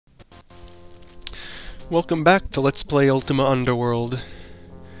Welcome back to Let's Play Ultima Underworld.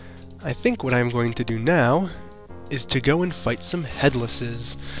 I think what I'm going to do now is to go and fight some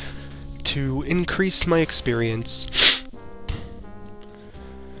headlesses to increase my experience.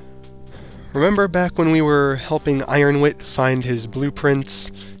 Remember back when we were helping Ironwit find his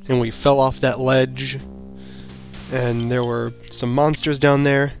blueprints and we fell off that ledge and there were some monsters down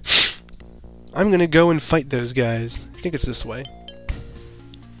there? I'm gonna go and fight those guys. I think it's this way.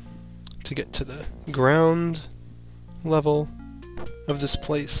 To get to the ground level of this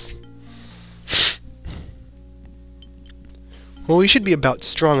place. Well, we should be about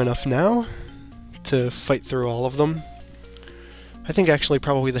strong enough now to fight through all of them. I think actually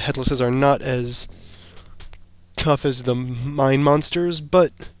probably the headlesses are not as tough as the mine monsters,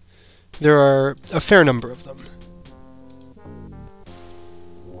 but there are a fair number of them.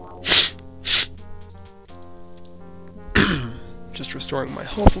 Just restoring my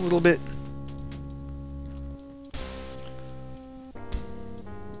health a little bit.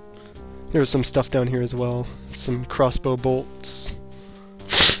 There's some stuff down here as well. Some crossbow bolts.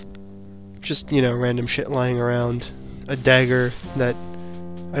 Just, you know, random shit lying around. A dagger that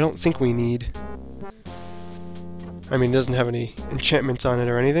I don't think we need. I mean, it doesn't have any enchantments on it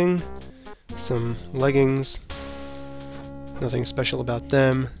or anything. Some leggings. Nothing special about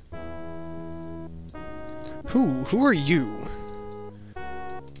them. Who are you?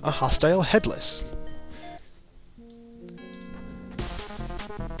 A hostile headless.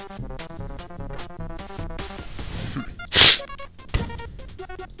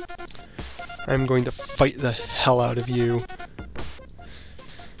 I'm going to fight the hell out of you.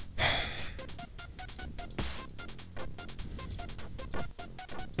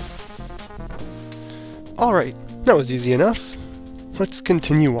 Alright, that was easy enough. Let's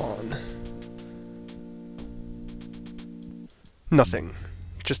continue on. Nothing.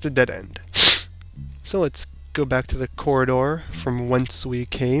 Just a dead end. So let's go back to the corridor from whence we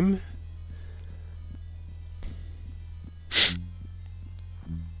came.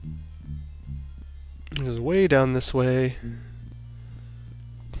 It goes way down this way.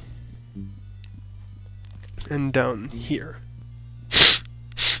 And down here.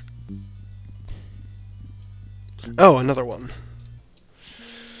 Oh, another one.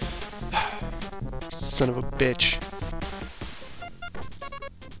 Son of a bitch.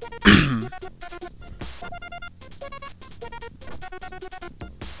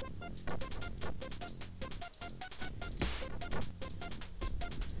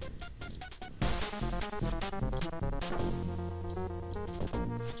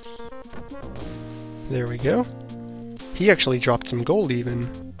 There we go. He actually dropped some gold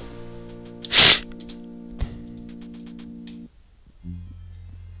even.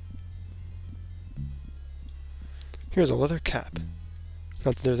 Here's a leather cap.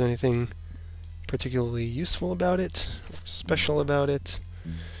 Not that there's anything particularly useful about it, or special about it,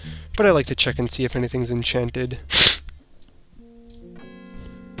 but I like to check and see if anything's enchanted.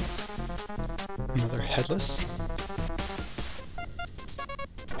 Another headless.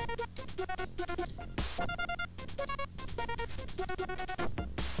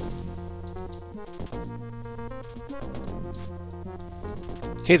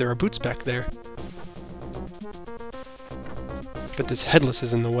 Hey, there are boots back there. But this headless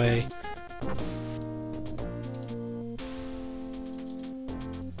is in the way.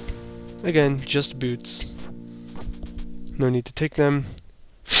 Again, just boots. No need to take them.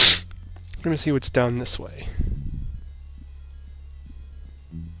 I'm gonna see what's down this way.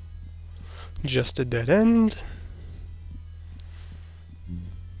 Just a dead end.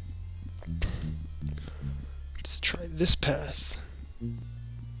 Let's try this path.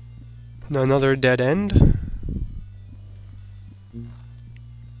 Another dead end.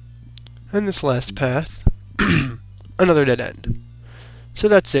 And this last path, another dead end. So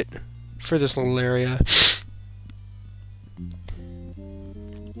that's it for this little area.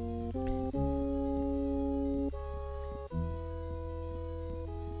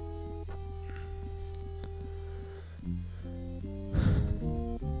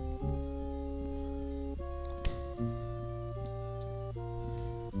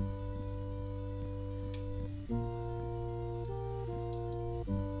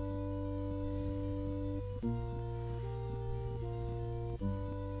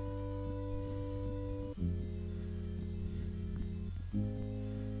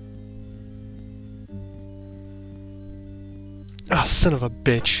 Ah, oh, son of a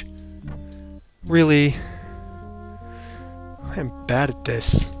bitch. Really? I am bad at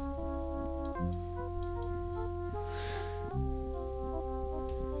this.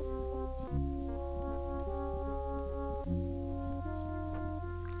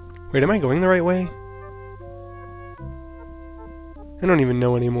 Wait, am I going the right way? I don't even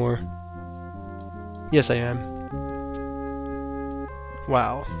know anymore. Yes, I am.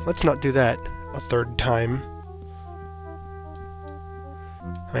 Wow, let's not do that a third time.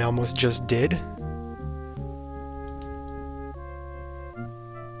 I almost just did.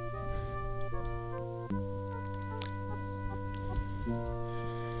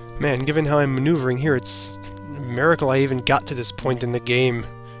 Man, given how I'm maneuvering here, it's a miracle I even got to this point in the game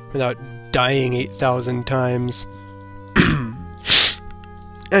without dying 8,000 times.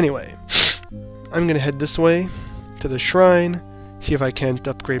 Anyway, I'm gonna head this way to the shrine, see if I can't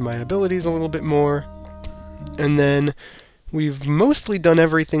upgrade my abilities a little bit more, and then we've mostly done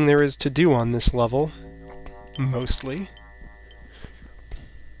everything there is to do on this level. Mostly.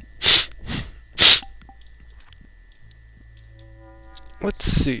 Let's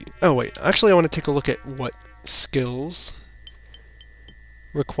see. Oh wait, actually I want to take a look at what skills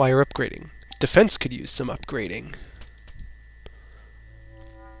require upgrading. Defense could use some upgrading.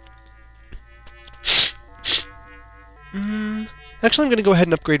 Actually, I'm going to go ahead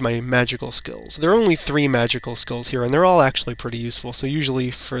and upgrade my magical skills. There are only 3 magical skills here, and they're all actually pretty useful, so usually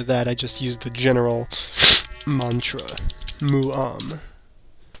for that I just use the general mantra. Mu'am.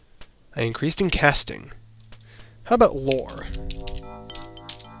 I increased in casting. How about lore?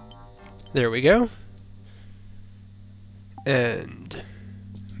 There we go. And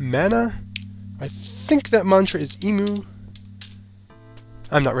mana? I think that mantra is Emu.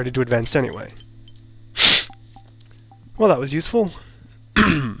 I'm not ready to advance anyway. Well, that was useful.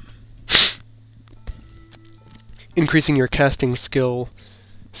 Increasing your casting skill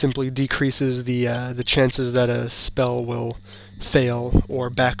simply decreases the chances that a spell will fail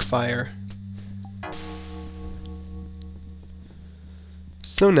or backfire.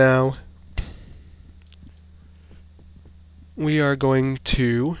 So now we are going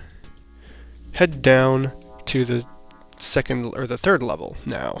to head down to the third level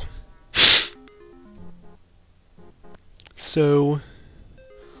now. So,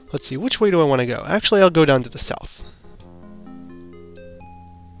 let's see, which way do I want to go? Actually, I'll go down to the south.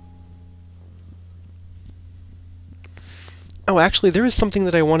 Oh, actually, there is something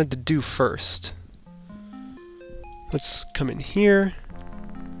that I wanted to do first. Let's come in here.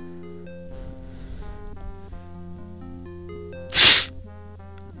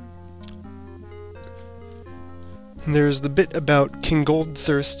 There's the bit about King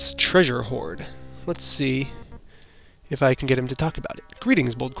Goldthirst's treasure hoard. Let's see if I can get him to talk about it.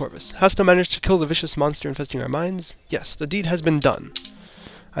 Greetings, bold Corvus. Hast thou managed to kill the vicious monster infesting our minds? Yes, the deed has been done.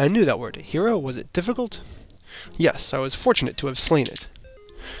 I knew thou wert a hero. Was it difficult? Yes, I was fortunate to have slain it.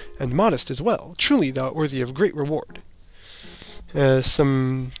 And modest as well. Truly thou art worthy of great reward.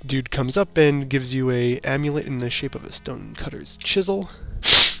 Some dude comes up and gives you a amulet in the shape of a stone-cutter's chisel.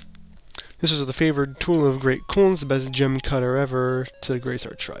 This was the favored tool of great Khons, the best gem cutter ever to grace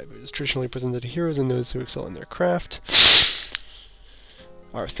our tribe. It is traditionally presented to heroes and those who excel in their craft.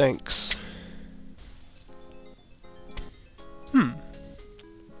 Our thanks. I'll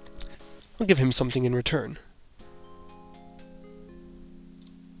give him something in return.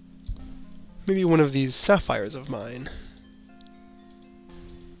 Maybe one of these sapphires of mine.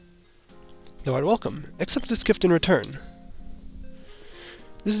 Thou art welcome. Accept this gift in return.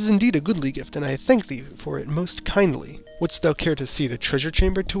 This is indeed a goodly gift, and I thank thee for it most kindly. Wouldst thou care to see the treasure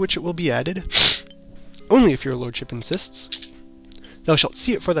chamber to which it will be added? Only if your lordship insists. Thou shalt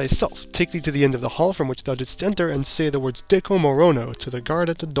see it for thyself. Take thee to the end of the hall from which thou didst enter, and say the words Deco Morono to the guard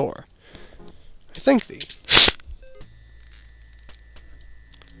at the door. I thank thee.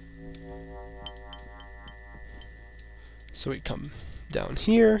 So we come down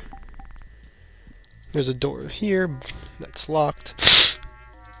here. There's a door here that's locked.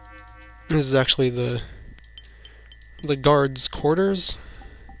 This is actually the guard's quarters.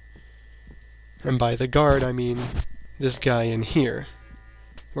 And by the guard, I mean this guy in here.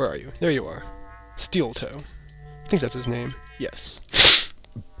 Where are you? There you are. Steel Toe. I think that's his name. Yes.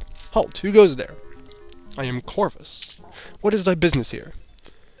 Halt! Who goes there? I am Corvus. What is thy business here?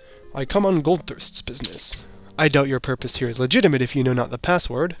 I come on Goldthirst's business. I doubt your purpose here is legitimate if you know not the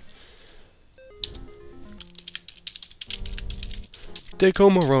password. Deco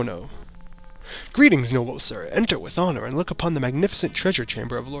Morono. Greetings, noble sir. Enter with honor and look upon the magnificent treasure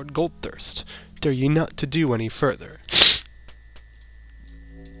chamber of Lord Goldthirst. Dare ye not to do any further.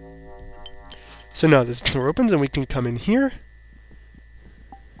 So now this door opens and we can come in here.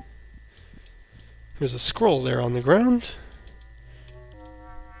 There's a scroll there on the ground.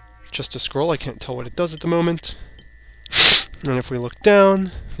 Just a scroll, I can't tell what it does at the moment. And if we look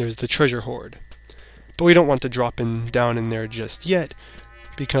down, there's the treasure hoard. But we don't want to drop down in there just yet,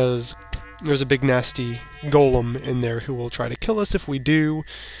 because There's a big nasty golem in there who will try to kill us if we do,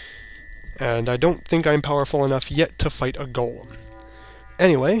 and I don't think I'm powerful enough yet to fight a golem.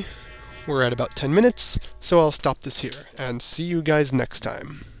 Anyway, we're at about 10 minutes, so I'll stop this here, and see you guys next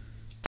time.